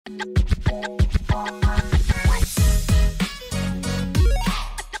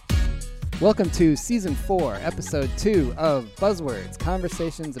Welcome to Season 4, Episode 2 of Buzzwords,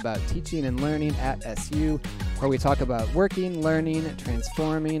 conversations about teaching and learning at SU, where we talk about working, learning,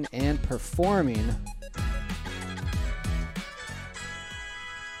 transforming, and performing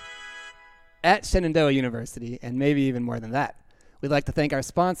at Shenandoah University, and maybe even more than that. We'd like to thank our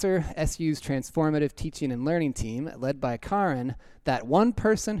sponsor, SU's Transformative Teaching and Learning Team, led by Karin, that one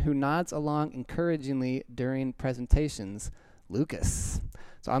person who nods along encouragingly during presentations, Lucas.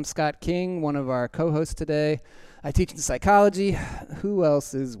 So I'm Scott King, one of our co-hosts today. I teach in psychology. Who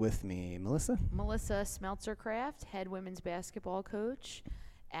else is with me? Melissa? Melissa Smeltzer-Craft, head women's basketball coach,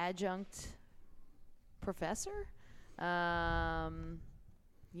 adjunct professor.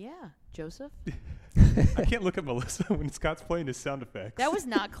 Joseph? I can't look at Melissa when Scott's playing his sound effects. That was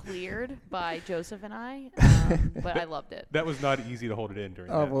not cleared by Joseph and I, but I loved it. That was not easy to hold it in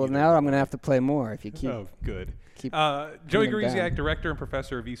during Oh, that. well, now I'm going to have to play more if you keep. Oh, good. Keep Joey them down. Gariziak, director and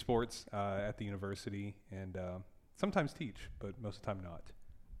professor of esports at the university, and sometimes teach, but most of the time not.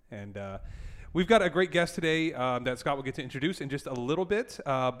 And we've got a great guest today that Scott will get to introduce in just a little bit,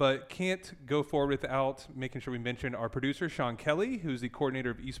 but can't go forward without making sure we mention our producer, Sean Kelly, who's the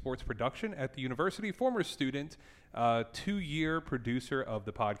coordinator of esports production at the university, former student, 2-year producer of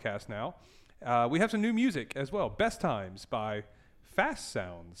the podcast now. We have some new music as well. Best Times by Fast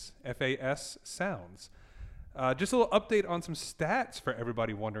Sounds, F-A-S Sounds. Just a little update on some stats for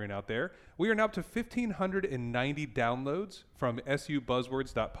everybody wondering out there. We are now up to 1,590 downloads from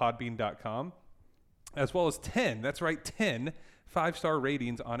subuzzwords.podbean.com, as well as 10 5-star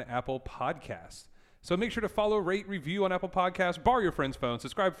ratings on Apple Podcasts. So make sure to follow, rate, review on Apple Podcasts, borrow your friend's phone,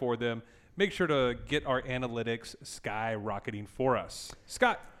 subscribe for them. Make sure to get our analytics skyrocketing for us.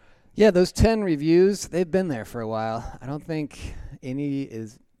 Scott. Yeah, those 10 reviews, they've been there for a while. I don't think any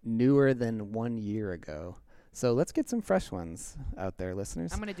is newer than 1 year ago. So let's get some fresh ones out there,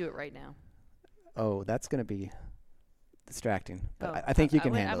 listeners. I'm going to do it right now. Oh, that's going to be distracting. But Oh, I think you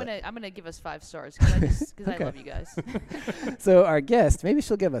can handle it. I'm going to give us 5 stars because Okay. I love you guys. So our guest, maybe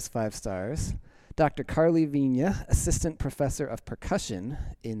she'll give us 5 stars, Dr. Carly Vigna, assistant professor of percussion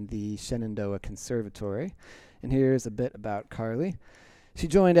in the Shenandoah Conservatory. And here's a bit about Carly. She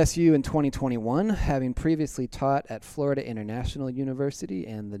joined SU in 2021, having previously taught at Florida International University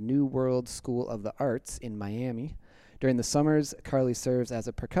and the New World School of the Arts in Miami. During the summers, Carly serves as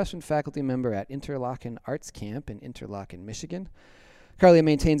a percussion faculty member at Interlochen Arts Camp in Interlochen, Michigan. Carly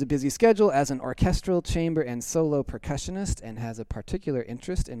maintains a busy schedule as an orchestral, chamber, and solo percussionist and has a particular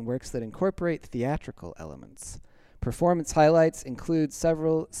interest in works that incorporate theatrical elements. Performance highlights include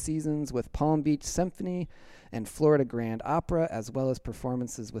several seasons with Palm Beach Symphony and Florida Grand Opera, as well as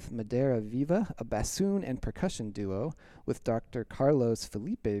performances with Madeira Viva, a bassoon and percussion duo with Dr. Carlos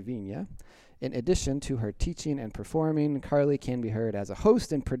Felipe Vigna. In addition to her teaching and performing, Carly can be heard as a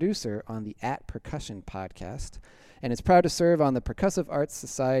host and producer on the At Percussion podcast, and is proud to serve on the Percussive Arts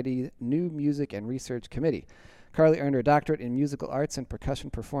Society New Music and Research Committee. Carly earned her doctorate in musical arts and percussion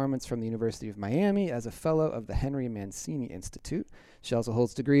performance from the University of Miami as a fellow of the Henry Mancini Institute. She also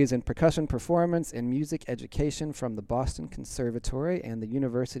holds degrees in percussion performance and music education from the Boston Conservatory and the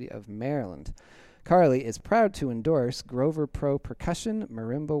University of Maryland. Carly is proud to endorse Grover Pro Percussion,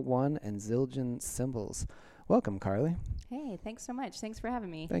 Marimba One, and Zildjian cymbals. Welcome, Carly. Hey, thanks so much. Thanks for having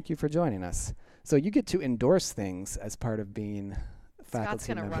me. Thank you for joining us. So you get to endorse things as part of being faculty Scott's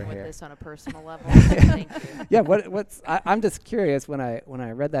going to member run here. with this on a personal level. Thank you. Yeah, I'm just curious when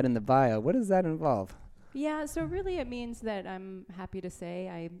I read that in the bio, what does that involve? Yeah, so really it means that I'm happy to say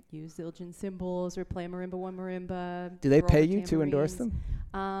I use Zildjian cymbals or play Marimba One marimba. Do they pay Grover you to endorse tambourines.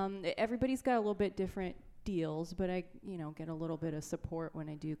 them? Everybody's got a little bit different deals, but I, get a little bit of support when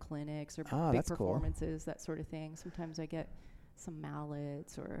I do clinics or big that's cool. performances, that sort of thing. Sometimes I get some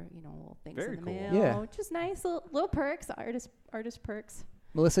mallets or, little things Very in the cool. mail. Yeah. Just nice little perks, artist perks.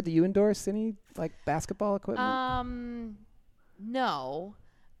 Melissa, do you endorse any basketball equipment? No.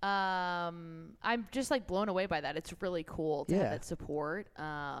 I'm just blown away by that. It's really cool to have that support.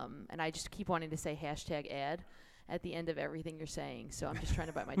 And I just keep wanting to say #ad at the end of everything you're saying. So I'm just trying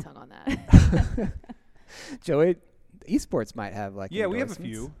to bite my tongue on that. Joey, esports might have Yeah, we have a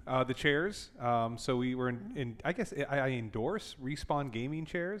endorsements. few. The chairs. So we were in I guess I endorse Respawn gaming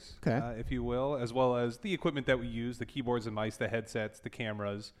chairs, if you will, as well as the equipment that we use, the keyboards and mice, the headsets, the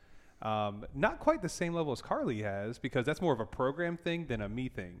cameras. Not quite the same level as Carly has, because that's more of a program thing than a me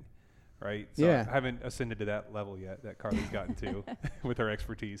thing, right? So Yeah. I haven't ascended to that level yet that Carly's gotten to with her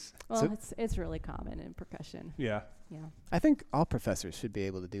expertise. Well, So- it's really common in percussion. Yeah. Yeah. I think all professors should be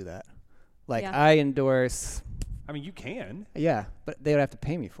able to do that. Yeah. I endorse I mean, you can. Yeah, but they would have to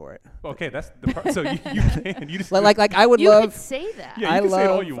pay me for it. Okay, that's the part. So you can. You just like I would you love. You could say that. Yeah, you can say it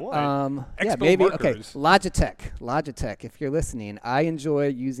all you want. Yeah, maybe. Okay, Logitech. If you're listening, I enjoy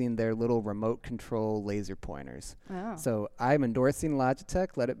using their little remote control laser pointers. Oh. So I'm endorsing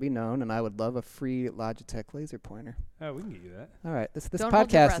Logitech. Let it be known, and I would love a free Logitech laser pointer. Oh, we can get you that. All right, this Don't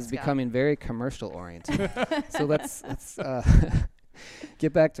hold your podcast breath, is Scott. becoming very commercial oriented. So let's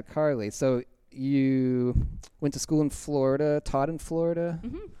get back to Carly. So you went to school in Florida, taught in Florida.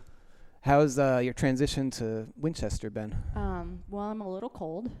 Mm-hmm. How's your transition to Winchester been? Well, I'm a little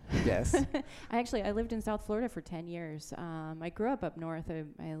cold. Yes. I lived in South Florida for 10 years. I grew up north.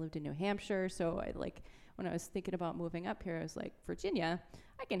 I lived in New Hampshire. So when I was thinking about moving up here, I was like, Virginia,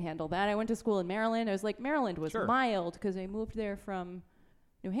 I can handle that. I went to school in Maryland. I was like, Maryland was mild because I moved there from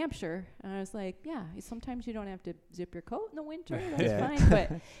New Hampshire. And I was like, yeah, sometimes you don't have to zip your coat in the winter. That's fine.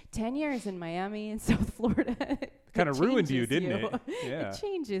 But 10 years in Miami and South Florida. Kind of ruined you, didn't it? Yeah. It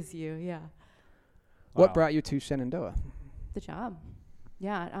changes you, yeah. What brought you to Shenandoah? The job.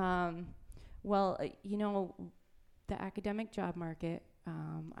 Yeah. Well, the academic job market,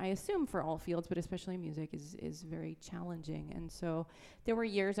 I assume for all fields, but especially music, is very challenging. And so there were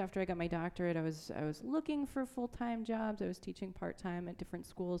years after I got my doctorate, I was looking for full-time jobs. I was teaching part-time at different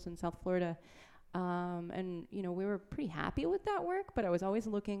schools in South Florida. And we were pretty happy with that work, but I was always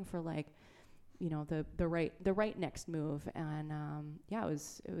looking for the right next move. And it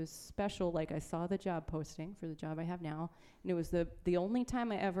was special. Like, I saw the job posting for the job I have now, and it was the only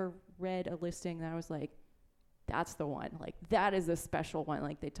time I ever read a listing that I was like, that's the one. Like, that is a special one.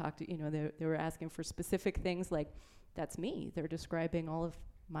 Like, they talked to, they were asking for specific things. Like, that's me. They're describing all of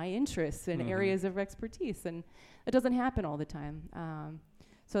my interests and areas of expertise, and it doesn't happen all the time.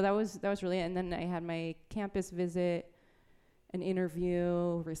 So that was really it. And then I had my campus visit, an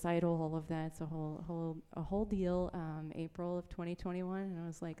interview, recital, all of that. It's a whole deal. April of 2021, and I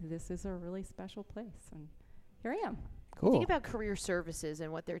was like, this is a really special place, and here I am. Cool. Think about career services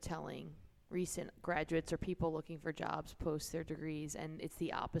and what they're telling recent graduates or people looking for jobs post their degrees, and it's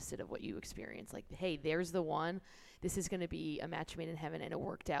the opposite of what you experience. Like, hey, there's the one. This is going to be a match made in heaven, and it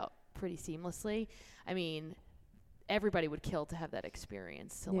worked out pretty seamlessly. I mean, everybody would kill to have that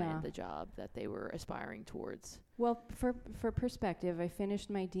experience to land the job that they were aspiring towards. Well, for perspective, I finished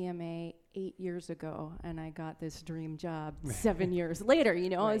my DMA 8 years ago, and I got this dream job 7 years later,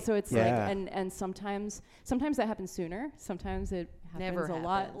 Right. So it's like, and sometimes that happens sooner. Sometimes it happens a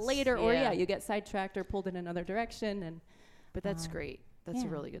lot later, or you get sidetracked or pulled in another direction. But that's great. That's a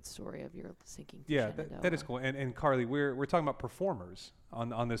really good story of your sinking. Yeah, that is cool. And Carly, we're talking about performers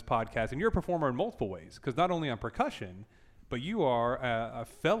on this podcast, and you're a performer in multiple ways, because not only on percussion, but you are a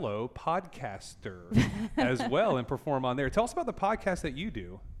fellow podcaster as well, and perform on there. Tell us about the podcast that you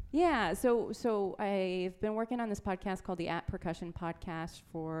do. Yeah, so I've been working on this podcast called the At Percussion Podcast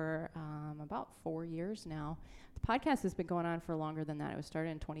for about 4 years now. The podcast has been going on for longer than that. It was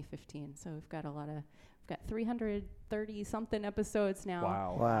started in 2015, so we've got 330 something episodes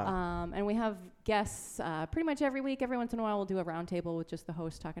now. Wow. And we have guests pretty much every week. Every once in a while, we'll do a roundtable with just the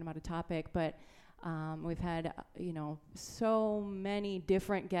host talking about a topic. But we've had so many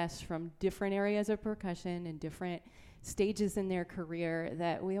different guests from different areas of percussion and different stages in their career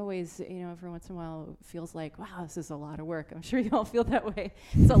that we always, every once in a while feels like, wow, this is a lot of work. I'm sure you all feel that way.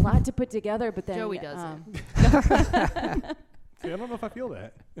 It's a lot to put together, but then Joey does it. See, I don't know if I feel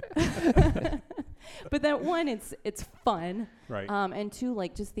that. But that one, it's fun, right? And two,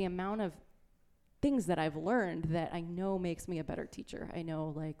 like, just the amount of things that I've learned that I know makes me a better teacher. I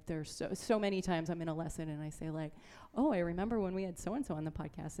know, like, there's so many times I'm in a lesson and I say, like, oh, I remember when we had so and so on the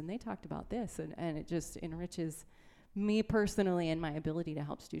podcast and they talked about this, and it just enriches me personally and my ability to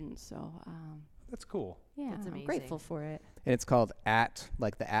help students. So that's cool. Yeah, that's I'm grateful for it. And it's called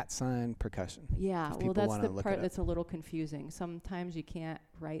like the @ percussion. Yeah, well, that's the part that's a little confusing. Sometimes you can't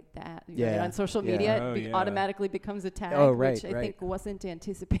write that on social media. It automatically becomes a tag, which I think wasn't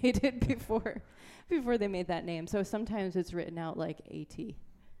anticipated before they made that name. So sometimes it's written out like AT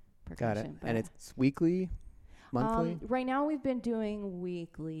percussion. Got it. And it's weekly, monthly? Right now we've been doing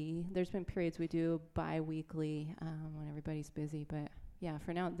weekly. There's been periods we do bi-weekly when everybody's busy, but yeah,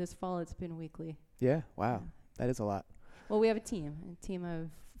 for now, this fall, it's been weekly. Yeah, wow. Yeah. That is a lot. Well, we have a team of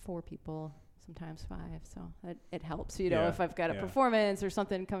 4 people, sometimes 5, so it helps. If I've got a performance or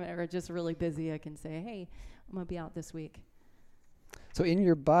something coming, or just really busy, I can say, hey, I'm going to be out this week. So in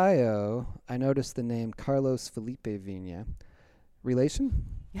your bio, I noticed the name Carlos Felipe Vigna. Relation?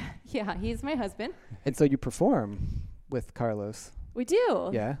 Yeah, he's my husband. And so you perform with Carlos. We do.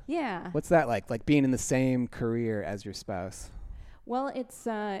 Yeah? Yeah. What's that like being in the same career as your spouse? Well,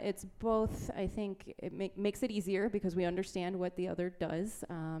 it's both. I think it makes it easier because we understand what the other does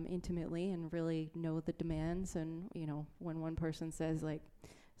intimately and really know the demands. And when one person says like,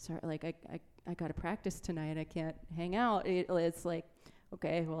 "Sorry, like I got to practice tonight. I can't hang out," it's like,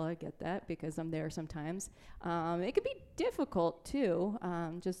 okay, well, I get that because I'm there sometimes. It can be difficult too,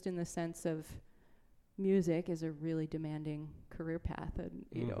 just in the sense of music is a really demanding career path, and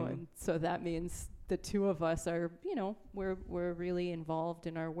and so that means the two of us are, we're really involved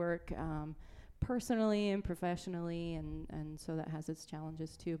in our work personally and professionally, and so that has its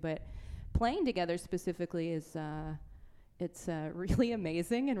challenges too. But playing together specifically is it's really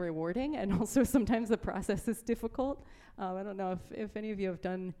amazing and rewarding, and also sometimes the process is difficult. I don't know if any of you have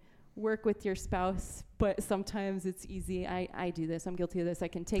done work with your spouse, but sometimes it's easy. I do this. I'm guilty of this. I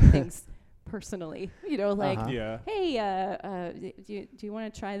can take things personally, hey, do you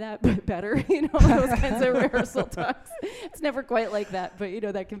want to try that but better? Those kinds of rehearsal talks. It's never quite like that, but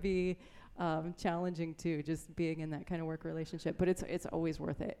that can be challenging too, just being in that kind of work relationship. But it's always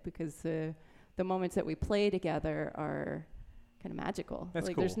worth it because the moments that we play together are kind of magical. That's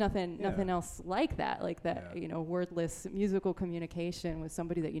like cool. There's nothing else like that, wordless musical communication with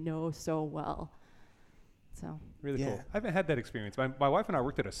somebody that you know so well. So really cool. I haven't had that experience. My wife and I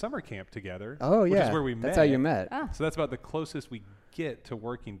worked at a summer camp together. Oh, which is where we met. That's how you met. So that's about the closest we get to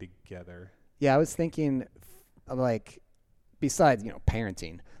working together. Yeah, I was thinking of besides,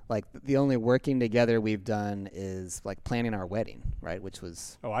 parenting, the only working together we've done is planning our wedding, right? Which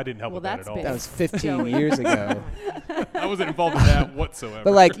was... Oh, I didn't help with that at all. That was 15 years ago. I wasn't involved in that whatsoever.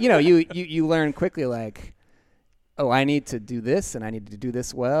 But you learn quickly I need to do this and I need to do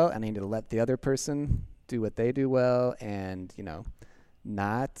this well and I need to let the other person do what they do well and,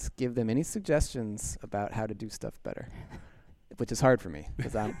 not give them any suggestions about how to do stuff better, which is hard for me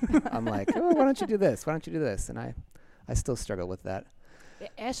because I'm like, oh, why don't you do this? Why don't you do this? And I still struggle with that.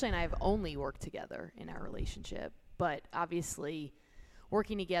 Ashley and I have only worked together in our relationship, but obviously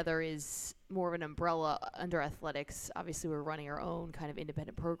working together is more of an umbrella under athletics. Obviously, we're running our own kind of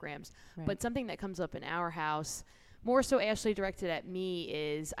independent programs, but something that comes up in our house, more so Ashley directed at me,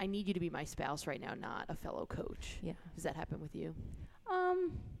 is I need you to be my spouse right now, not a fellow coach. Yeah. Does that happen with you?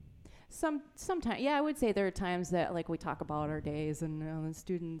 Sometimes, yeah, I would say there are times that we talk about our days and the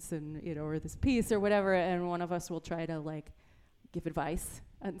students and or this piece or whatever, and one of us will try to give advice,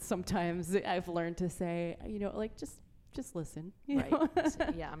 and sometimes I've learned to say, just listen. Right.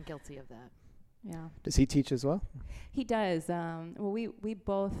 Yeah, I'm guilty of that. Yeah. Does he teach as well? He does. Well, we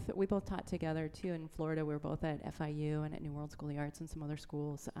both taught together too in Florida. We were both at FIU and at New World School of the Arts and some other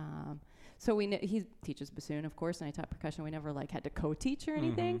schools. So he teaches bassoon, of course, and I taught percussion. We never had to co-teach or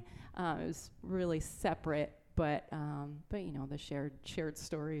anything. It was really separate. But the shared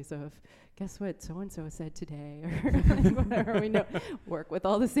stories of, guess what so and so said today, or whatever. We work with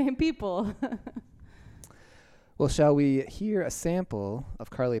all the same people. Well, shall we hear a sample of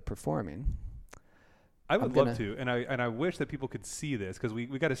Carly performing? I would love to, and I wish that people could see this because we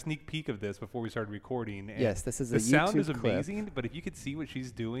got a sneak peek of this before we started recording. And yes, this is a YouTube clip. The sound is amazing, but if you could see what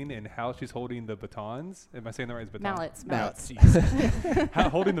she's doing and how she's holding the batons, am I saying that right? It's batons? Mallets.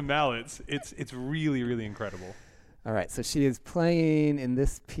 Holding the mallets, it's really, really incredible. All right, so she is playing in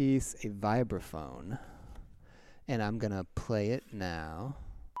this piece a vibraphone, and I'm gonna play it now.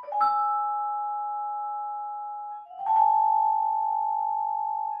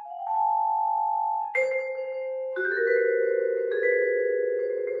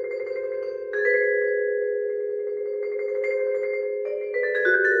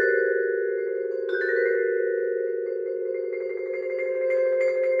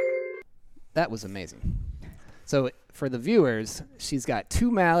 That was amazing. So for the viewers, she's got two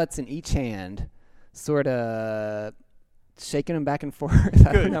mallets in each hand, sort of shaking them back and forth.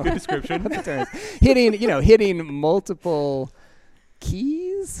 Good description. hitting multiple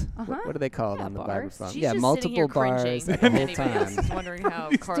keys. What are they called on the bars. vibraphone? She's just multiple bars at the whole time. Wondering how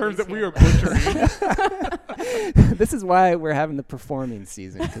these Carly's terms that we are butchering. This is why we're having the performing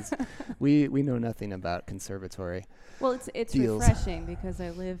season, because we know nothing about conservatory. Well, it's refreshing because I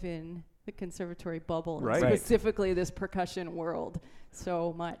live in the conservatory bubble, right. And specifically this percussion world,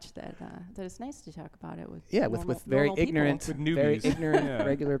 so much that it's nice to talk about it with with very ignorant,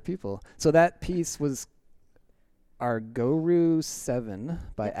 regular people. So that piece was Argoru 7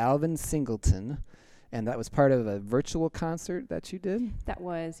 by Alvin Singleton, and that was part of a virtual concert that you did? That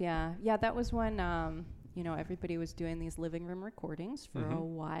was, yeah, that was when everybody was doing these living room recordings for a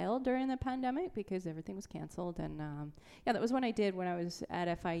while during the pandemic because everything was canceled. And that was when I was at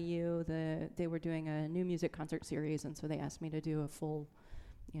FIU. They were doing a new music concert series, and so they asked me to do a full,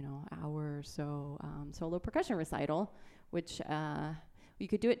 hour or so solo percussion recital, which you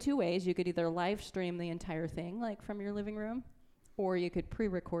could do it two ways. You could either live stream the entire thing, like from your living room, or you could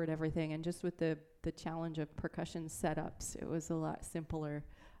pre-record everything. And just with the challenge of percussion setups, it was a lot simpler.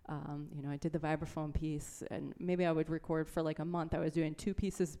 I did the vibraphone piece, and maybe I would record for like a month. I was doing 2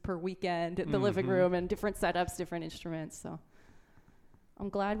 pieces per weekend at the living room and different setups, different instruments. So I'm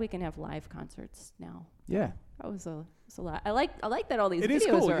glad we can have live concerts now. Yeah. That was a lot. I like that all these It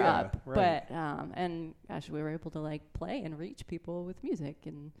videos cool, are yeah, up, right. but and gosh, we were able to like play and reach people with music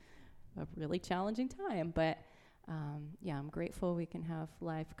in a really challenging time. But I'm grateful we can have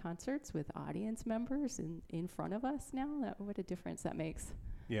live concerts with audience members in front of us now. What a difference that makes.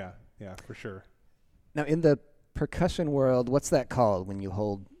 Yeah, for sure. Now, in the percussion world, what's that called when you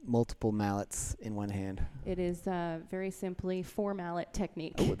hold multiple mallets in one hand? It is very simply 4-mallet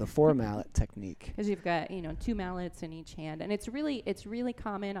technique. Oh, the 4-mallet technique. Because you've got 2 mallets in each hand, and it's really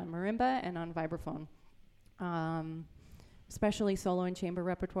common on marimba and on vibraphone, especially solo and chamber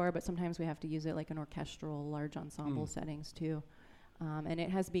repertoire. But sometimes we have to use it like in orchestral, large ensemble settings too. And it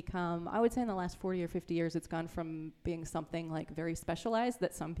has become, I would say in the last 40 or 50 years, it's gone from being something like very specialized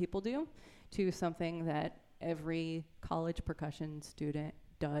that some people do to something that every college percussion student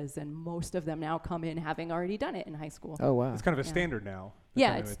does. And most of them now come in having already done it in high school. Oh, wow. It's kind of a standard now.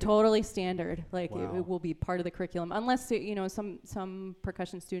 Yeah, it's totally standard. Like Wow. it will be part of the curriculum, unless some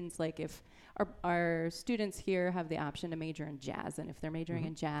percussion students, like if our students here have the option to major in jazz, and if they're majoring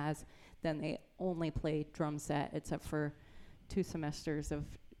in jazz, then they only play drum set, except for 2 semesters of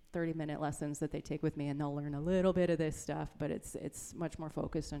 30-minute lessons that they take with me, and they'll learn a little bit of this stuff, but it's much more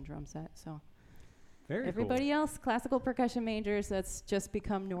focused on drum set. So Very everybody cool. else, classical percussion majors, that's just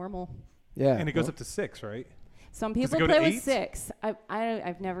become normal. Yeah. And it goes up to 6, right? Some Does it people go to play 8? with 6.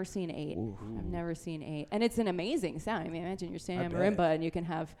 I've never seen 8. Ooh. I've never seen 8, and it's an amazing sound. I mean, imagine you're standing I on bet. marimba and you can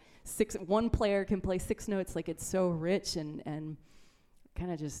have 6. One player can play 6 notes, like it's so rich and kind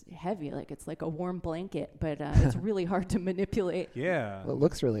of just heavy, like it's like a warm blanket, but it's really hard to manipulate. Yeah. Well, it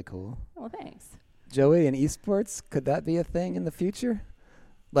looks really cool. Well, thanks. Joey, in esports, could that be a thing in the future?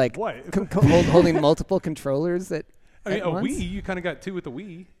 Like What? holding multiple controllers at I mean, at a once? Wii, you kind of got 2 with the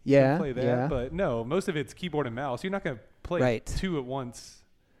Wii. Yeah, You can play that, yeah. but no, most of it's keyboard and mouse. You're not going to play Right. 2 at once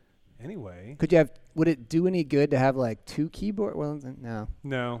anyway. Could you have? Would it do any good to have like 2 keyboard? Well, no,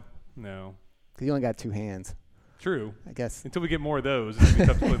 No. because you only got 2 hands. True. I guess. Until we get more of those, it's going to be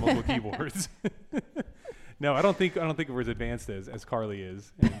tough to play multiple keyboards. No, I don't think we're as advanced as Carly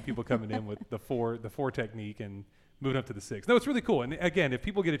is, and people coming in with the four technique and moving up to the 6. No, it's really cool. And again, if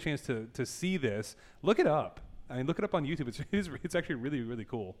people get a chance to see this, look it up. I mean, look it up on YouTube. It's actually really, really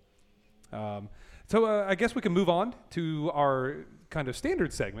cool. So I guess we can move on to our kind of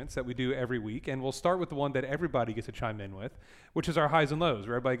standard segments that we do every week, and we'll start with the one that everybody gets to chime in with, which is our highs and lows,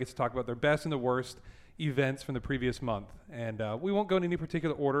 where everybody gets to talk about their best and the worst events from the previous month. And we won't go in any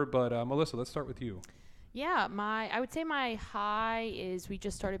particular order, but Melissa, let's start with you. Yeah, I would say my high is we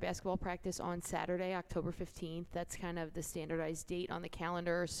just started basketball practice on Saturday, October 15th. That's kind of the standardized date on the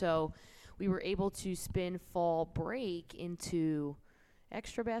calendar. So we were able to spin fall break into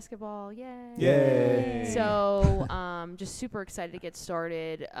extra basketball. Yay. Yay. So just super excited to get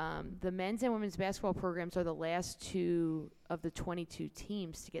started. The men's and women's basketball programs are the last 2 of the 22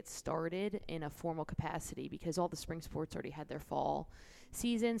 teams to get started in a formal capacity because all the spring sports already had their fall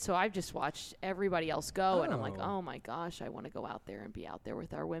season. So I've just watched everybody else go, and I'm like, oh my gosh, I want to go out there and be out there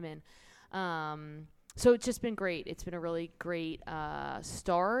with our women. So it's just been great. It's been a really great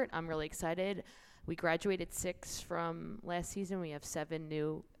start. I'm really excited. We graduated 6 from last season. We have 7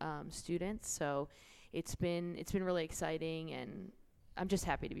 new students, so it's been really exciting, and I'm just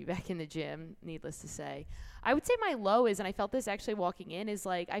happy to be back in the gym, needless to say. I would say my low is, and I felt this actually walking in, is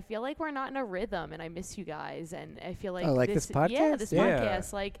like I feel like we're not in a rhythm, and I miss you guys, and I feel like this podcast? Yeah, this Yeah.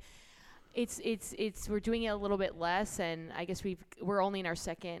 podcast, like it's we're doing it a little bit less, and I guess we're only in our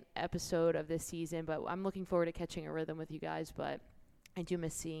 2nd episode of this season, but I'm looking forward to catching a rhythm with you guys. But I do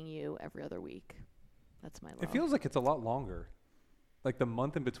miss seeing you every other week. That's my low. It feels like it's a lot longer, like the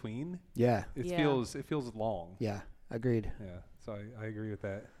month in between. Yeah. It Yeah. feels long. Yeah. Agreed. Yeah, so I agree with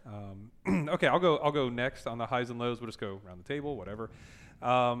that. Okay, I'll go next on the highs and lows. We'll just go around the table, whatever.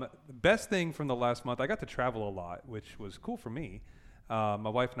 The best thing from the last month, I got to travel a lot, which was cool for me. My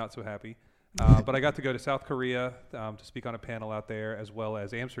wife not so happy, but I got to go to South Korea to speak on a panel out there, as well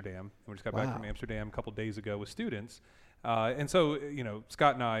as Amsterdam. We just got back from Amsterdam a couple days ago with students. And so,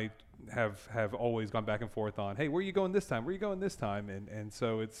 Scott and I have always gone back and forth on, hey, where are you going this time? Where are you going this time? And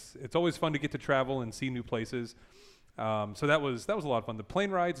so it's always fun to get to travel and see new places. So that was a lot of fun. The plane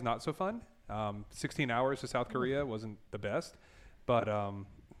ride's not so fun. 16 hours to South Korea wasn't the best, but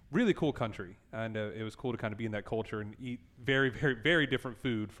really cool country, and it was cool to kind of be in that culture and eat very, very, very different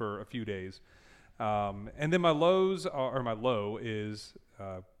food for a few days. And then my low is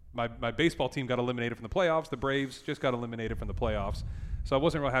my baseball team got eliminated from the playoffs. The Braves just got eliminated from the playoffs. So I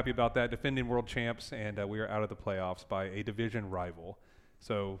wasn't real happy about that. Defending world champs, and we are out of the playoffs by a division rival.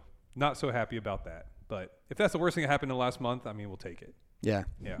 So not so happy about that. But if that's the worst thing that happened in the last month, I mean, we'll take it. Yeah.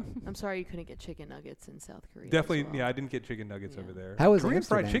 Yeah. I'm sorry you couldn't get chicken nuggets in South Korea. Definitely, well. yeah, I didn't get chicken nuggets over there. How was Korean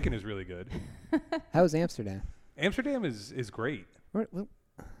Amsterdam? fried chicken is really good. How was Amsterdam? Amsterdam is great.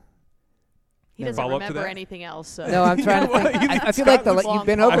 He doesn't Follow up to remember that? anything else. So. No, I'm trying to think. I feel like you've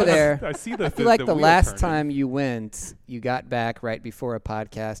been over there. I see I feel like the wheel last turning. time you went, you got back right before a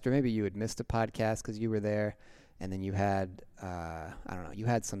podcast, or maybe you had missed a podcast because you were there, and then you had, I don't know, you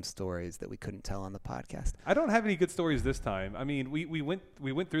had some stories that we couldn't tell on the podcast. I don't have any good stories this time. I mean, we went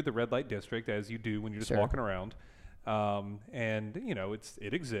through the red light district, as you do when you're just walking around, and you know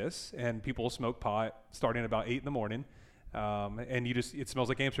it exists, and people smoke pot starting at about 8 in the morning. And it smells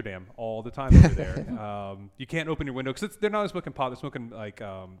like Amsterdam all the time over there. You can't open your window because they're not smoking pot; they're smoking like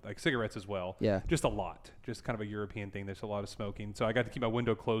cigarettes as well. Yeah, just a lot, just kind of a European thing. There's a lot of smoking, so I got to keep my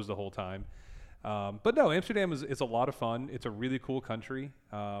window closed the whole time. But no, Amsterdam is a lot of fun. It's a really cool country.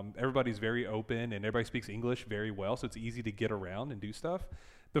 Everybody's very open, and everybody speaks English very well, so it's easy to get around and do stuff.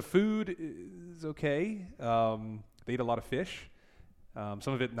 The food is okay. They eat a lot of fish.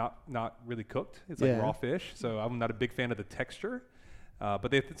 Some of it not really cooked. It's like raw fish, so I'm not a big fan of the texture. But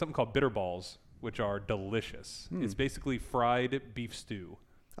they have something called bitter balls, which are delicious. It's basically fried beef stew.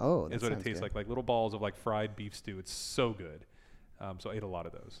 Oh, that is what it sounds tastes good. like little balls of like fried beef stew. It's so good. So I ate a lot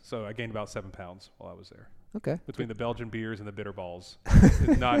of those. So I gained about 7 pounds while I was there. Okay. Between the Belgian beers and the bitter balls,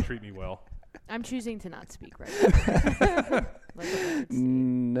 did not treat me well. I'm choosing to not speak right now.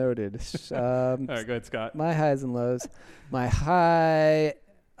 Noted. All right, go ahead, Scott. My highs and lows. My high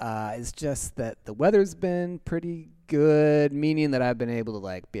is just that the weather's been pretty good, meaning that I've been able to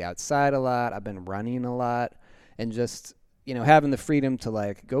like be outside a lot. I've been running a lot, and just having the freedom to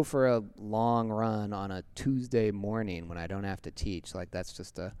like go for a long run on a Tuesday morning when I don't have to teach. Like that's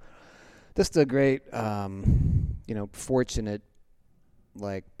just a great fortunate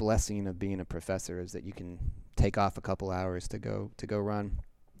like blessing of being a professor, is that you can take off a couple hours to go run.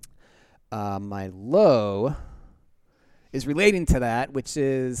 My low is relating to that, which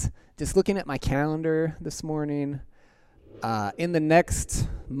is just looking at my calendar this morning. In the next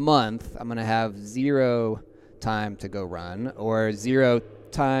month, I'm going to have 0 time to go run, or 0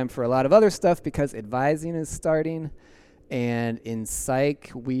 time for a lot of other stuff because advising is starting. And in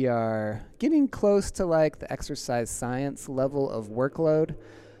psych, we are getting close to like the exercise science level of workload.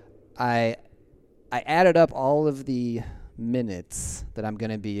 I added up all of the minutes that I'm going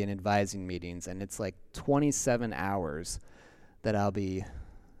to be in advising meetings, and it's like 27 hours that I'll be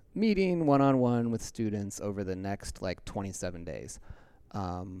meeting one-on-one with students over the next like 27 days,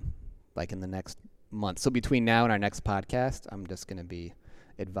 like in the next month. So between now and our next podcast, I'm just going to be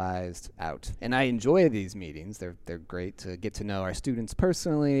advised out. And I enjoy these meetings. They're great to get to know our students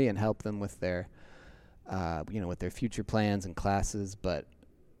personally and help them with their with their future plans and classes. But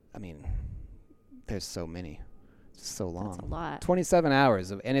I mean, there's so many. It's so long. That's a lot. 27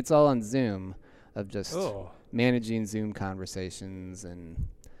 hours and it's all on Zoom, of just managing Zoom conversations and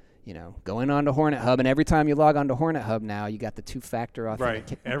going on to Hornet Hub. And every time you log on to Hornet Hub now, you got the 2-factor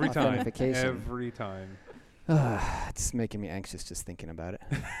authentication. Every time. It's making me anxious just thinking about it.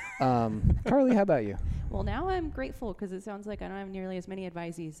 Carly, how about you? Well, now I'm grateful because it sounds like I don't have nearly as many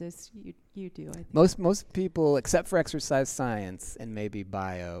advisees as you do. I think. Most people, except for exercise science and maybe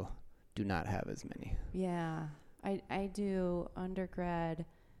bio, do not have as many. Yeah, I do undergrad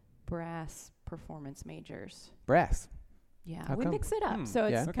brass performance majors. Brass. Yeah, How we come? mix it up. So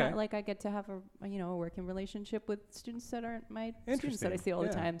it's Okay. kind of like I get to have a working relationship with students that aren't my students that I see all the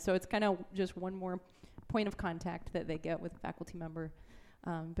time. So it's kind of just one more point of contact that they get with a faculty member.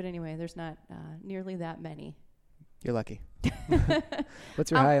 But anyway, there's not nearly that many. You're lucky.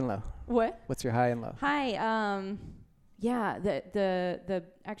 What's your high and low? What? What's your high and low? Hi. Yeah, the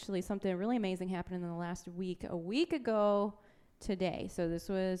actually something really amazing happened in the last week. A week ago today, so this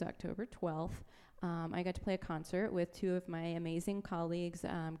was October 12th. I got to play a concert with 2 of my amazing colleagues,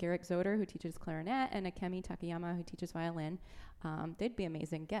 Garrick Zoder, who teaches clarinet, and Akemi Takayama, who teaches violin. They'd be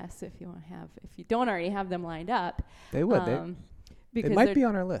amazing guests if you don't already have them lined up. They would. They might be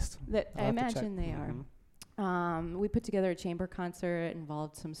on our list. I imagine they are. We put together a chamber concert,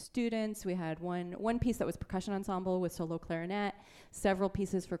 involved some students. We had one piece that was percussion ensemble with solo clarinet, several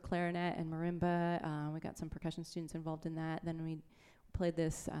pieces for clarinet and marimba. We got some percussion students involved in that. Then played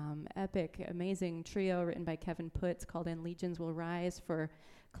this epic, amazing trio written by Kevin Putz called And Legions Will Rise for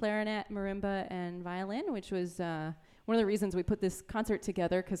clarinet, marimba, and violin, which was one of the reasons we put this concert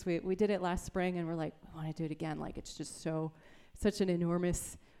together, because we did it last spring and we're like, we want to do it again. Like, it's just such an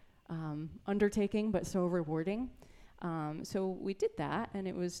enormous undertaking, but so rewarding. So we did that, and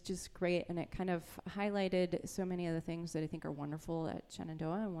it was just great, and it kind of highlighted so many of the things that I think are wonderful at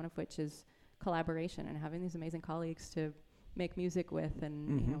Shenandoah, and one of which is collaboration and having these amazing colleagues to make music with,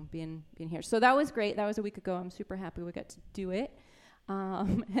 and you know, being here. So that was great. That was a week ago. I'm super happy we got to do it.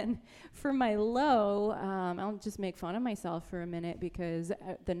 And for my low, I'll just make fun of myself for a minute, because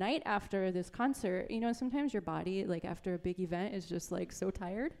the night after this concert, you know, sometimes your body, like after a big event, is just like so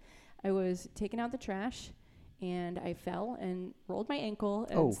tired. I was taking out the trash, and I fell and rolled my ankle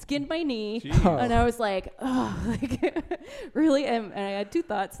and skinned my knee. And I was like, oh, like, really? And I had two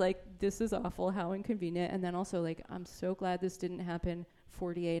thoughts, like, this is awful, how inconvenient. And then also, like, I'm so glad this didn't happen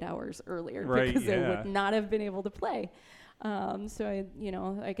 48 hours earlier, because I would not have been able to play. So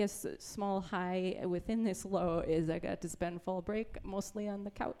I guess a small high within this low is I got to spend fall break mostly on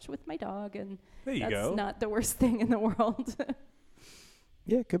the couch with my dog, and that's not the worst thing in the world.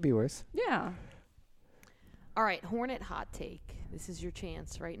 Yeah, it could be worse. Yeah. All right, Hornet hot take. This is your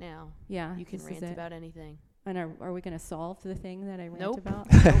chance right now. Yeah. You can rant about anything. And are we going to solve the thing that I rant about?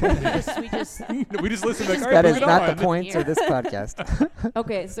 we just we just listen to that is not the point of this podcast.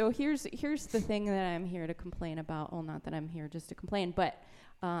 Okay, so here's the thing that I'm here to complain about. Well, not that I'm here just to complain, but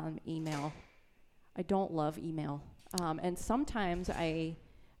email. I don't love email. And sometimes I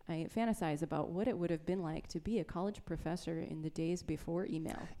fantasize about what it would have been like to be a college professor in the days before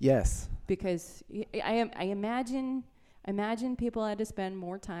email. Yes. Because I imagine people had to spend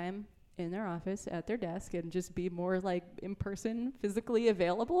more time in their office at their desk and just be more like in person, physically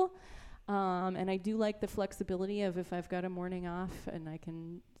available. And I do like the flexibility of if I've got a morning off and I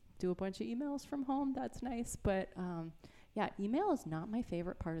can do a bunch of emails from home, that's nice. But email is not my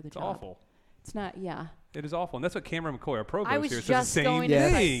favorite part of the job. It's awful. It's not, It is awful. And that's what Cameron McCoy, our provost here, says the same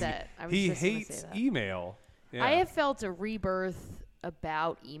thing. He hates email. Yeah. I have felt a rebirth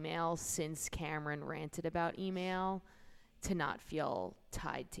about email since Cameron ranted about email, to not feel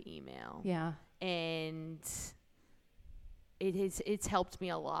tied to email. Yeah. And it's helped me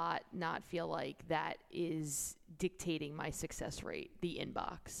a lot not feel like that is dictating my success rate, the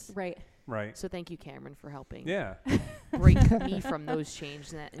inbox. Right. So thank you, Cameron, for helping break me from those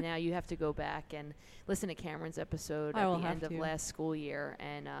changes. Now you have to go back and listen to Cameron's episode at the end of last school year.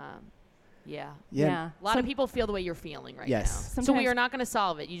 And yeah. A lot of people feel the way you're feeling right now. So we are not going to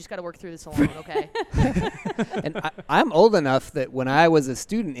solve it. You just got to work through this alone, okay? And I'm old enough that when I was a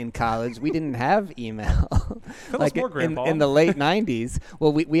student in college, we didn't have email. Like in the late 90s.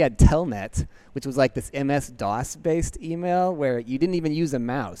 Well, we had Telnet, which was like this MS-DOS-based email where you didn't even use a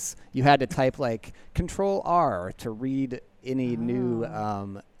mouse. You had to type like Control-R to read any new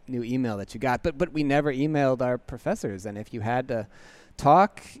email that you got. But we never emailed our professors. And if you had to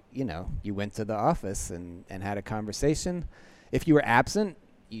talk, you went to the office and had a conversation. If you were absent,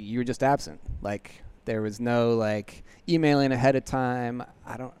 you were just absent. Like, there was no like emailing ahead of time.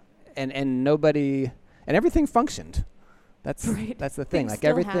 And nobody, and everything functioned. That's the thing. Things like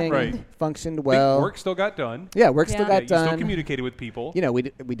everything functioned well. Work still got done. Yeah, work still got done. You still communicated with people.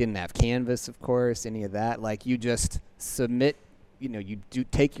 We didn't have Canvas, of course, any of that. Like, you just submit. You do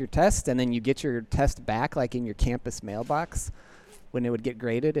take your test, and then you get your test back, like in your campus mailbox. When it would get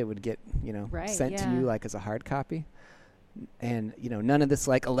graded, it would get sent to you like as a hard copy. And none of this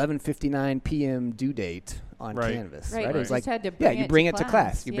like 11:59 p.m. due date on Canvas. Right. It was like had to you bring it to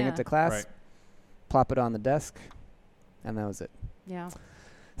class. You bring it to class, Right. plop it on the desk, and that was it. Yeah.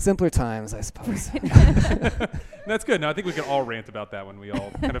 Simpler times, I suppose. That's good. Now, I think we can all rant about that when we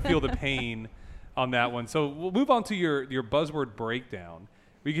all kind of feel the pain on that one. So we'll move on to your buzzword breakdown.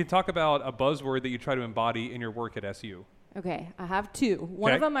 We can talk about a buzzword that you try to embody in your work at SU. Okay, I have two.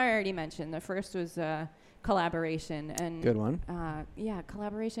 One of them I already mentioned. The first was collaboration. And good one.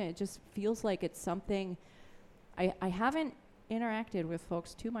 Collaboration. It just feels like it's something I haven't interacted with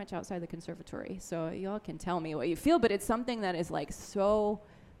folks too much outside the conservatory. So y'all can tell me what you feel, but it's something that is like so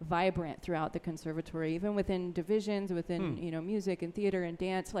vibrant throughout the conservatory, even within divisions, within music and theater and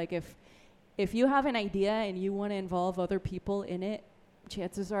dance. Like if you have an idea and you want to involve other people in it,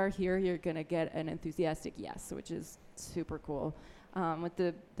 chances are here you're going to get an enthusiastic yes, which is super cool. With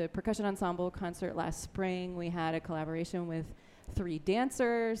the percussion ensemble concert last spring, we had a collaboration with 3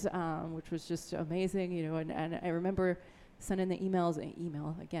 dancers, which was just amazing, and I remember sending the emails.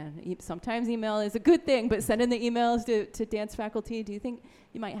 Email again. Sometimes email is a good thing, but sending the emails to dance faculty. Do you think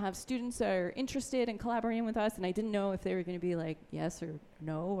you might have students that are interested in collaborating with us? And I didn't know if they were going to be like yes or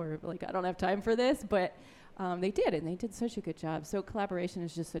no, or like I don't have time for this, but they did, and they did such a good job. So collaboration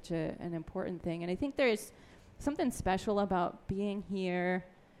is just such an important thing, and I think there's something special about being here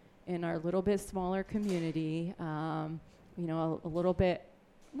in our little bit smaller community. You know, a little bit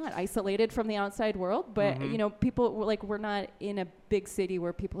not isolated from the outside world, but you know, people like we're not in a big city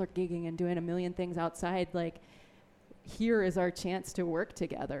where people are gigging and doing a million things outside. Like here is our chance to work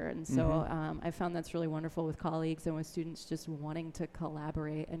together, and so I found that's really wonderful with colleagues and with students just wanting to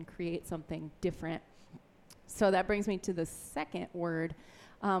collaborate and create something different. So that brings me to the second word,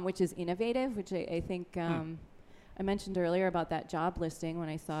 which is innovative, which I think I mentioned earlier about that job listing. When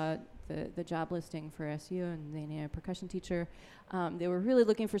I saw the job listing for SU and they need a percussion teacher, they were really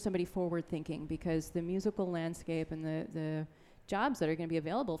looking for somebody forward thinking, because the musical landscape and the jobs that are going to be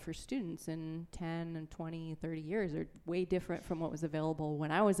available for students in 10 and 20, 30 years are way different from what was available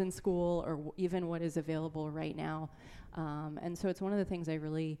when I was in school, or even what is available right now. And so it's one of the things I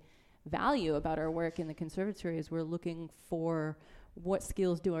really value about our work in the conservatory is we're looking for what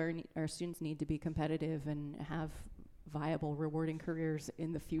skills do our students need to be competitive and have viable, rewarding careers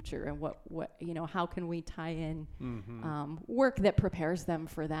in the future, and what you know, how can we tie in work that prepares them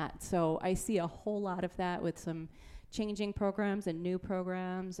for that. So I see a whole lot of that with some changing programs and new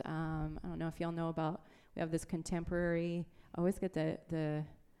programs. I don't know if y'all know about, we have this contemporary, I always get the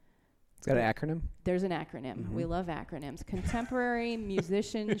It's got an acronym? There's an acronym. We love acronyms. Contemporary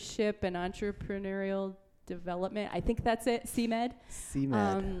Musicianship and Entrepreneurial Development. I think that's it. CMED.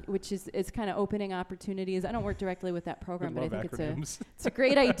 CMED. Which is kind of opening opportunities. I don't work directly with that program, but I think acronyms. it's a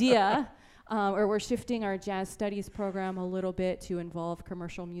great idea. Or we're shifting our jazz studies program a little bit to involve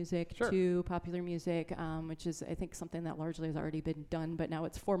commercial music to popular music, which is, I think, something that largely has already been done, but now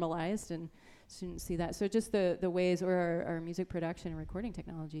it's formalized and students see that. So just the ways, or our music production and recording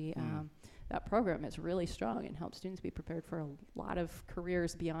technology, that program is really strong and helps students be prepared for a lot of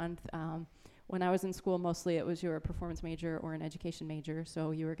careers beyond. When I was in school, mostly it was you're a performance major or an education major,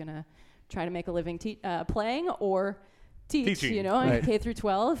 so you were going to try to make a living playing or teaching. You know, right. K through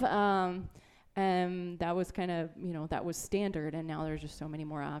 12. And that was kind of, you know, that was standard, and now there's just so many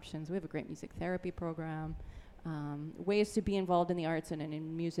more options. We have a great music therapy program, ways to be involved in the arts and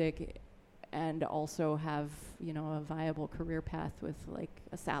in music, and also have, you know, a viable career path with like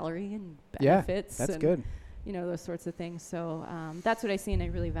a salary and benefits. Yeah, that's and, good. You know, those sorts of things. So that's what I see and I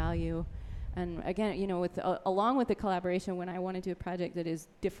really value. And again, you know, with along with the collaboration, when I want to do a project that is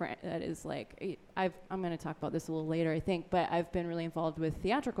different, that is like, I'm going to talk about this a little later, I think, but I've been really involved with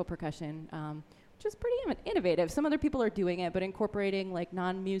theatrical percussion, which is pretty innovative. Some other people are doing it, but incorporating like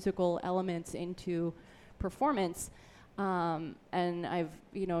non-musical elements into performance. And I've,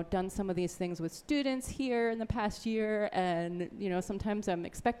 you know, done some of these things with students here in the past year, and, you know, sometimes I'm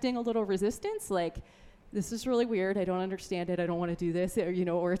expecting a little resistance, like, this is really weird, I don't understand it, I don't want to do this, or, you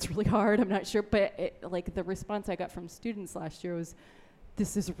know, or it's really hard, I'm not sure. But like the response I got from students last year was,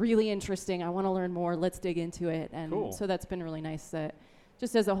 this is really interesting, I want to learn more, let's dig into it. And cool. So that's been really nice. That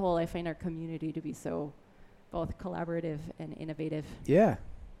just as a whole, I find our community to be so both collaborative and innovative. Yeah.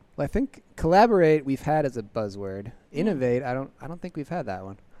 Well, I think collaborate we've had as a buzzword. Innovate, I don't think we've had that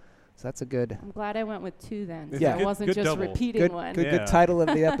one. So that's a good. I'm glad I went with two then. Yeah. So I wasn't just double. repeating one. Good title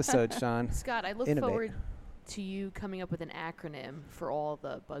of the episode, Sean. Scott, I look Innovate. forward to you coming up with an acronym for all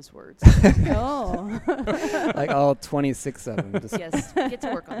the buzzwords. Oh. Like all 26 of them. Just Yes, get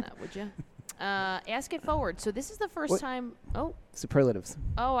to work on that, would you? Ask it forward. So this is the first time. Oh, superlatives.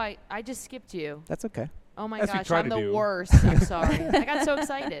 oh, I just skipped you. That's okay. Oh my As we gosh, try I'm to the do. worst. I'm sorry. I got so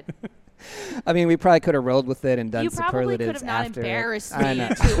excited. I mean, we probably could have rolled with it and done You probably could superlatives have not after. embarrassed I me know.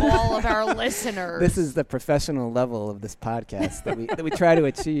 to all of our listeners. This is the professional level of this podcast that we try to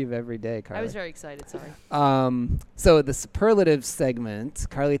achieve every day, Carly. I was very excited. Sorry. So the superlative segment,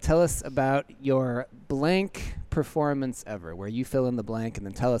 Carly, tell us about your blank performance ever, where you fill in the blank and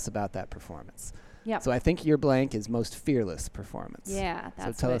then tell us about that performance. Yeah. So I think your blank is most fearless performance. Yeah,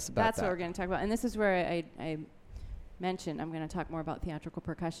 that's tell us about that's that. what we're going to talk about. And this is where I mentioned I'm going to talk more about theatrical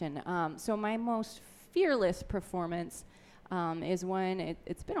percussion. So my most fearless performance is when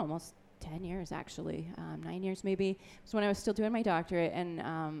it's been almost 10 years actually, 9 years maybe. It was when I was still doing my doctorate, and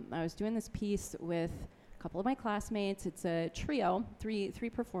I was doing this piece with a couple of my classmates. It's a trio, three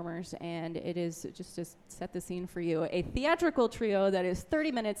performers, and it is, just to set the scene for you, a theatrical trio that is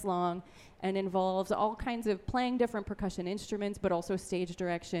 30 minutes long and involves all kinds of playing different percussion instruments, but also stage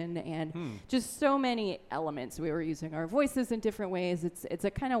direction and just so many elements. We were using our voices in different ways. It's a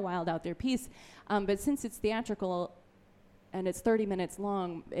kind of wild out there piece, but since it's theatrical, and it's 30 minutes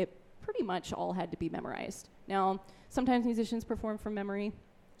long, it pretty much all had to be memorized. Now, sometimes musicians perform from memory,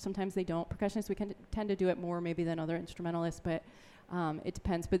 sometimes they don't. Percussionists, we tend to do it more maybe than other instrumentalists, but it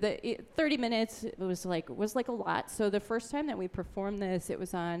depends. But 30 minutes was like a lot. So the first time that we performed this, it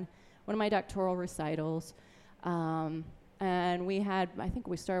was on one of my doctoral recitals. And I think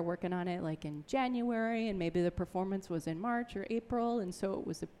we started working on it like in January, and maybe the performance was in March or April. And so it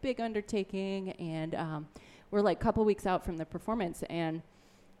was a big undertaking, and we're like a couple weeks out from the performance, and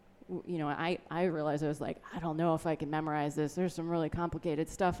I realized I was like, I don't know if I can memorize this. There's some really complicated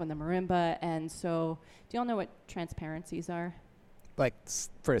stuff on the marimba. And so, do y'all know what transparencies are? Like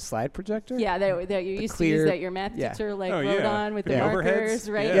for a slide projector? Yeah, that you used to use that your math teacher wrote on with the markers,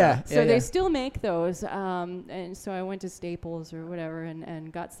 right? Yeah. So they still make those. And so I went to Staples or whatever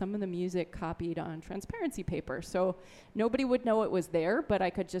and got some of the music copied on transparency paper. So nobody would know it was there, but I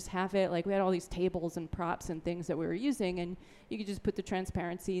could just have it. Like we had all these tables and props and things that we were using, and you could just put the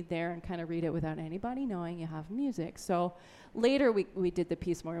transparency there and kind of read it without anybody knowing you have music. So later we did the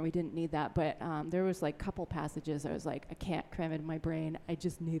piece more and we didn't need that, but there was like a couple passages I was like, I can't cram it in my brain. I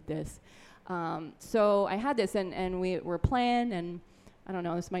just need this. So I had this and we were playing, and I don't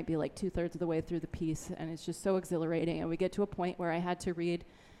know, this might be like 2/3 of the way through the piece, and it's just so exhilarating. And we get to a point where I had to read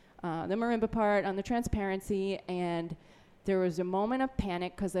the marimba part on the transparency, and there was a moment of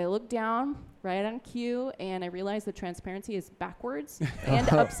panic because I looked down right on cue and I realized the transparency is backwards and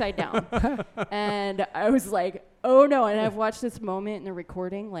upside down. And I was like, oh no. And I've watched this moment in the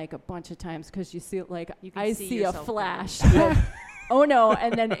recording like a bunch of times because you see it like, I see a flash. Oh no.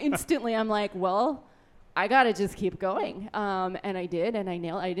 And then instantly I'm like, well, I gotta just keep going. And I did, and I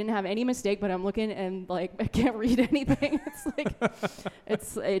nailed. I didn't have any mistake, but I'm looking and like I can't read anything.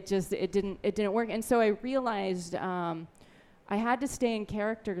 It's like it didn't work. And so I realized I had to stay in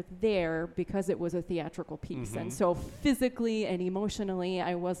character there because it was a theatrical piece. Mm-hmm. And so physically and emotionally,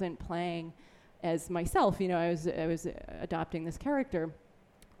 I wasn't playing as myself. I was adopting this character.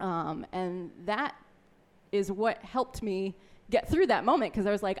 And that is what helped me get through that moment, because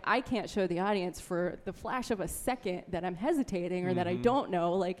I was like, I can't show the audience for the flash of a second that I'm hesitating or that I don't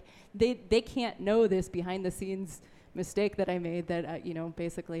know. Like, they can't know this behind the scenes mistake that I made that,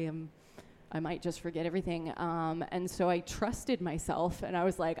 basically I might just forget everything. And so I trusted myself, and I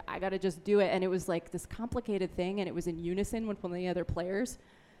was like, I got to just do it. And it was like this complicated thing, and it was in unison with one of the other players.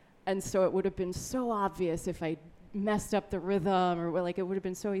 And so it would have been so obvious if I messed up the rhythm, or like it would have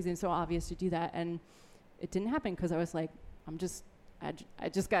been so easy and so obvious to do that. And it didn't happen because I was like, I've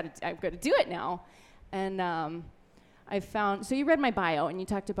got to do it now. And I found, so you read my bio and you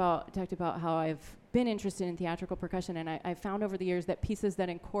talked about how I've been interested in theatrical percussion, and I found over the years that pieces that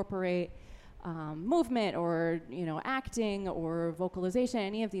incorporate movement or acting or vocalization,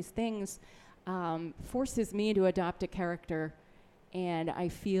 any of these things, forces me to adopt a character, and I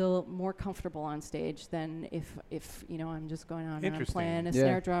feel more comfortable on stage than if I'm just going on and I'm playing a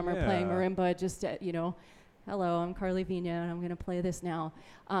snare drum or playing marimba just at, hello, I'm Carly Vigna and I'm going to play this now.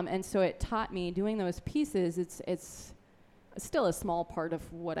 And so it taught me doing those pieces. It's still a small part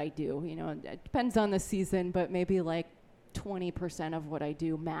of what I do. It depends on the season, but maybe like 20% of what I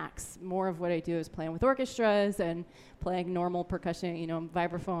do max. More of what I do is playing with orchestras and playing normal percussion,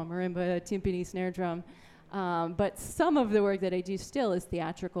 vibraphone, marimba, timpani, snare drum. But some of the work that I do still is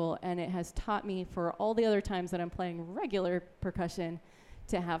theatrical, and it has taught me for all the other times that I'm playing regular percussion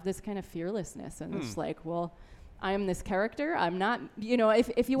to have this kind of fearlessness. And it's like, well, I am this character. I'm not,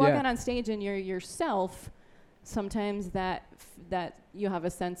 if you walk out on stage and you're yourself, sometimes that you have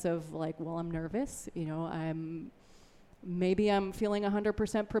a sense of like, well, I'm nervous, maybe I'm feeling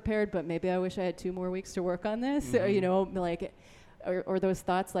 100% prepared, but maybe I wish I had 2 more weeks to work on this, or those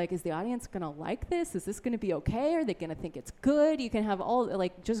thoughts like, is the audience going to like this? Is this going to be okay? Are they going to think it's good? You can have all,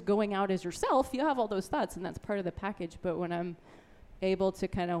 like, just going out as yourself, you have all those thoughts, and that's part of the package. But when I'm able to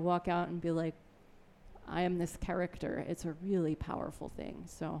kind of walk out and be like, I am this character, it's a really powerful thing.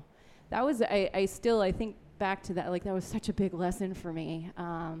 So that was, I think back to that, like, that was such a big lesson for me.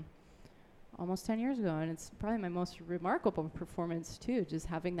 Almost 10 years ago, and it's probably my most remarkable performance too, just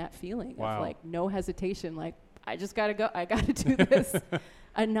having that feeling of like no hesitation, like I just gotta go, I gotta do this.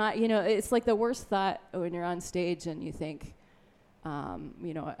 And not, it's like the worst thought when you're on stage and you think,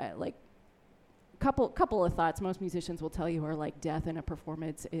 like couple of thoughts most musicians will tell you are like death in a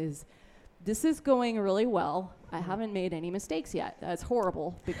performance is, this is going really well. I haven't made any mistakes yet. That's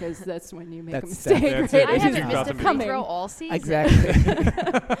horrible, because that's when you make a mistake. Right? I haven't missed a free throw all season. Exactly.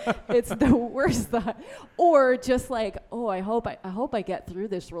 It's the worst thought. Or just like, oh, I hope I get through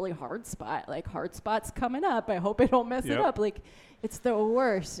this really hard spot. Like, hard spot's coming up. I hope I don't mess it up. Like, it's the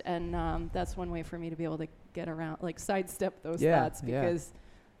worst. And that's one way for me to be able to get around, like sidestep those thoughts because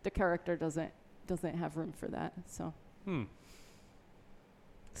the character doesn't have room for that. So.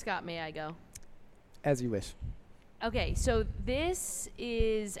 Scott, may I go? As you wish. Okay, so this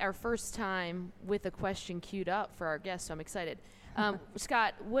is our first time with a question queued up for our guests, so I'm excited.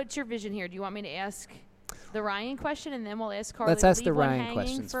 Scott, what's your vision here? Do you want me to ask the Ryan question, and then we'll ask Carly? Let's ask the Ryan Ryan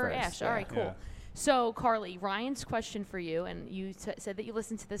questions for first. Ash. All right, cool. Yeah. So, Carly, Ryan's question for you, and you said that you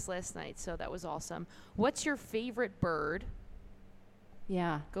listened to this last night, so that was awesome. What's your favorite bird?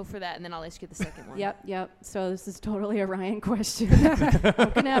 Yeah. Go for that, and then I'll ask you the second one. Yep. So this is totally a Ryan question. I'm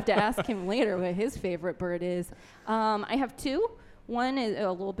going to have to ask him later what his favorite bird is. I have two. One is a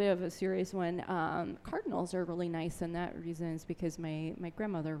little bit of a serious one. Cardinals are really nice, and that reason is because my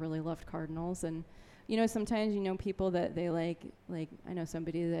grandmother really loved cardinals. And, sometimes people that they like I know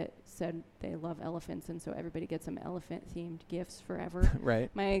somebody that said they love elephants, and so everybody gets them elephant-themed gifts forever.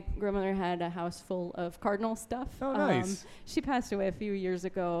 Right. My grandmother had a house full of cardinal stuff. Oh, nice. She passed away a few years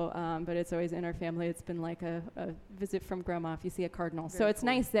ago, but it's always in our family. It's been like a visit from grandma if you see a cardinal. Very so it's cool.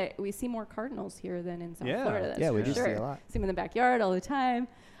 nice that we see more cardinals here than in South Florida. That's Yeah, for we do sure. see a lot. See them in the backyard all the time.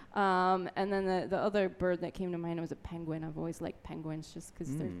 And then the other bird that came to mind was a penguin. I've always liked penguins just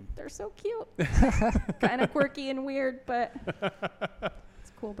because they're so cute. Kind of quirky and weird, but it's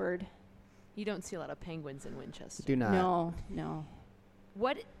a cool bird. You don't see a lot of penguins in Winchester. Do not. No.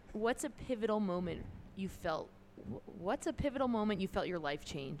 What's a pivotal moment you felt? What's a pivotal moment you felt your life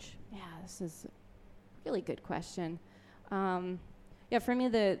change? Yeah, this is a really good question. For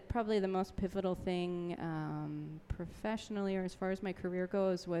me, probably the most pivotal thing professionally, or as far as my career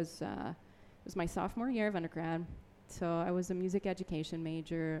goes, was my sophomore year of undergrad. So I was a music education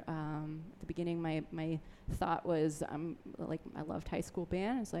major. At the beginning, my thought was, I loved high school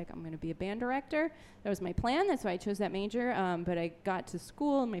band. I was like, I'm going to be a band director. That was my plan. That's why I chose that major. But I got to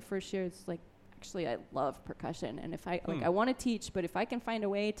school in my first year. It's like, actually, I love percussion, and if I want to teach, but if I can find a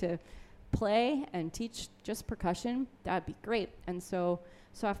way to play and teach just percussion, that'd be great. And so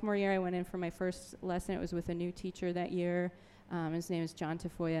sophomore year, I went in for my first lesson. It was with a new teacher that year. His name is John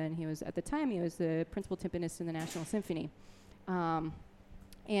Tafoya, and he was the principal timpanist in the National Symphony.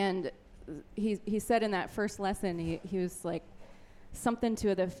 And he said in that first lesson, he was like something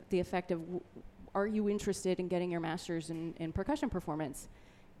to the effect of, are you interested in getting your master's in percussion performance?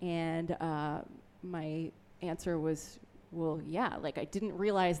 And my answer was, well, yeah, I didn't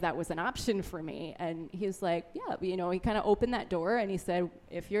realize that was an option for me. And he was like, yeah, he kind of opened that door, and he said,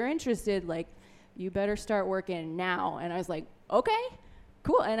 if you're interested, you better start working now. And I was like, okay,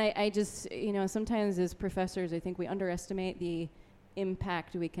 cool. And I just, sometimes as professors, I think we underestimate the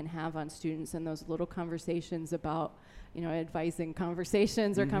impact we can have on students, and those little conversations about, advising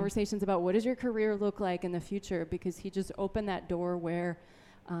conversations or conversations about what does your career look like in the future, because he just opened that door where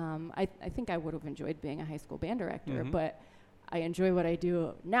I think I would have enjoyed being a high school band director, but I enjoy what I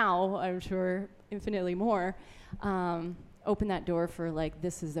do now, I'm sure, infinitely more. Open that door for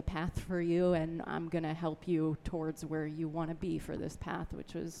this is a path for you, and I'm going to help you towards where you want to be for this path,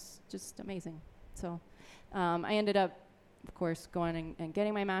 which was just amazing. So I ended up, of course, going and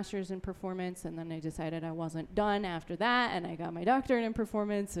getting my master's in performance, and then I decided I wasn't done after that, and I got my doctorate in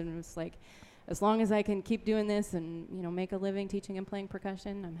performance, and it was like, as long as I can keep doing this and, make a living teaching and playing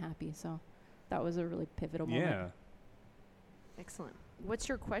percussion, I'm happy. So that was a really pivotal moment. Yeah. Excellent. What's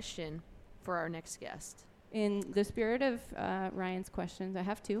your question for our next guest? In the spirit of Ryan's questions, I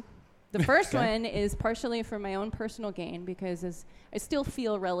have two. The first one is partially for my own personal gain, because I still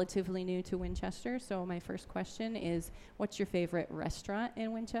feel relatively new to Winchester. So my first question is, what's your favorite restaurant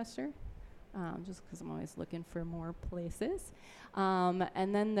in Winchester? Just because I'm always looking for more places.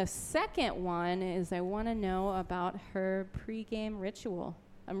 And then the second one is, I want to know about her pregame ritual.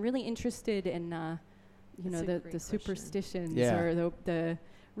 I'm really interested in, the superstitions or the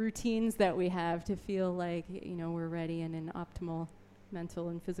routines that we have to feel like, we're ready and in optimal mental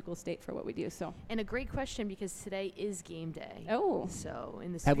and physical state for what we do. So. And a great question, because today is game day. Oh. So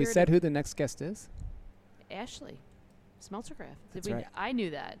in the spirit Have we said who the next guest is? Ashley Smeltzer-Craft. That's right. I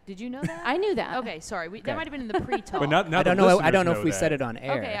knew that. Did you know that? I knew that. Okay, sorry. That might have been in the pre-talk. But not I don't know. I don't know if we said it on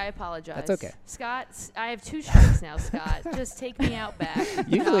air. Okay, I apologize. That's okay. Scott, I have 2 strikes now, Scott. Just take me out back.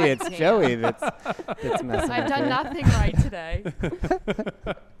 Usually it's Joey that's messing I've up done here. nothing right today.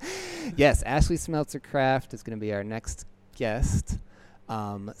 Yes, Ashley Smeltzer-Craft is going to be our next guest.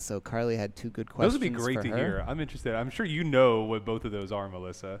 So Carly had 2 good questions. Those would be great for to her. hear. I'm interested. I'm sure you know what both of those are,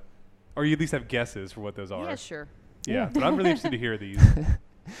 Melissa. Or you at least have guesses for what those are. Yeah, sure. Yeah, but I'm really interested to hear these.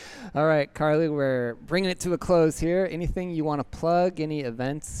 All right, Carly, we're bringing it to a close here. Anything you want to plug? Any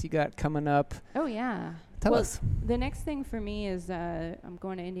events you got coming up? Oh, yeah. Tell us. The next thing for me is I'm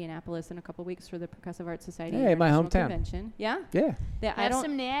going to Indianapolis in a couple weeks for the Percussive Arts Society Hey, my International hometown. Convention. Yeah? Yeah. Have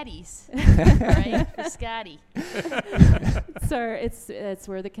some natties, right, for Scotty. So it's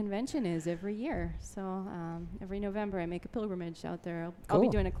where the convention is every year. So every November I make a pilgrimage out there. I'll be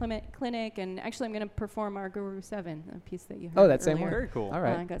doing a clinic, and actually I'm going to perform our Guru 7, a piece that you heard that same earlier. one. Very cool. All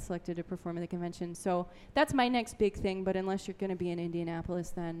right. I got selected to perform at the convention. So that's my next big thing, but unless you're going to be in Indianapolis,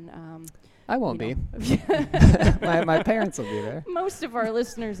 then I won't be. be. my parents will be there. Most of our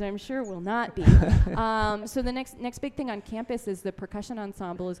listeners, I'm sure, will not be. So the next big thing on campus is the percussion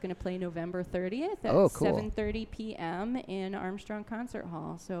ensemble is going to play November 30th at 7:30 p.m. in Armstrong Concert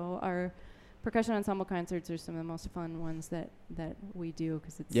Hall. So our percussion ensemble concerts are some of the most fun ones that we do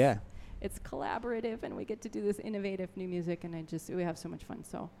because it's collaborative and we get to do this innovative new music, and we have so much fun.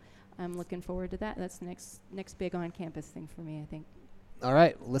 So I'm looking forward to that. That's the next big on campus thing for me, I think. All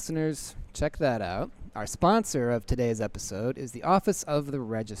right, listeners, check that out. Our sponsor of today's episode is the Office of the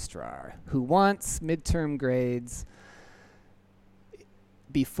Registrar, who wants midterm grades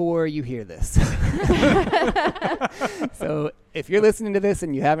before you hear this. So if you're listening to this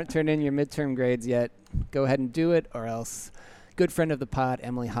and you haven't turned in your midterm grades yet, go ahead and do it, or else good friend of the pod,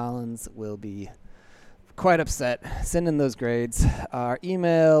 Emily Hollins, will be quite upset. Send in those grades. Our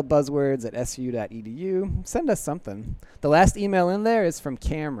email, buzzwords@su.edu. Send us something. The last email in there is from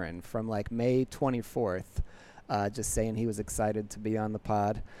Cameron from like May 24th, just saying he was excited to be on the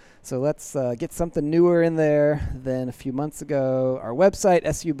pod. So let's get something newer in there than a few months ago. Our website,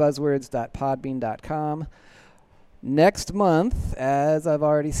 subuzzwords.podbean.com. Next month, as I've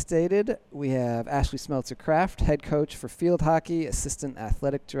already stated, we have Ashley Smeltzer-Kraft, head coach for field hockey, assistant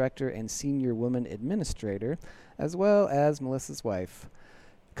athletic director, and senior woman administrator, as well as Melissa's wife,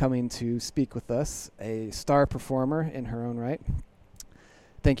 coming to speak with us, a star performer in her own right.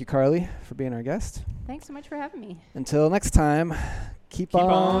 Thank you, Carly, for being our guest. Thanks so much for having me. Until next time, keep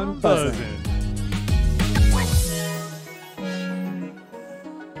on buzzing.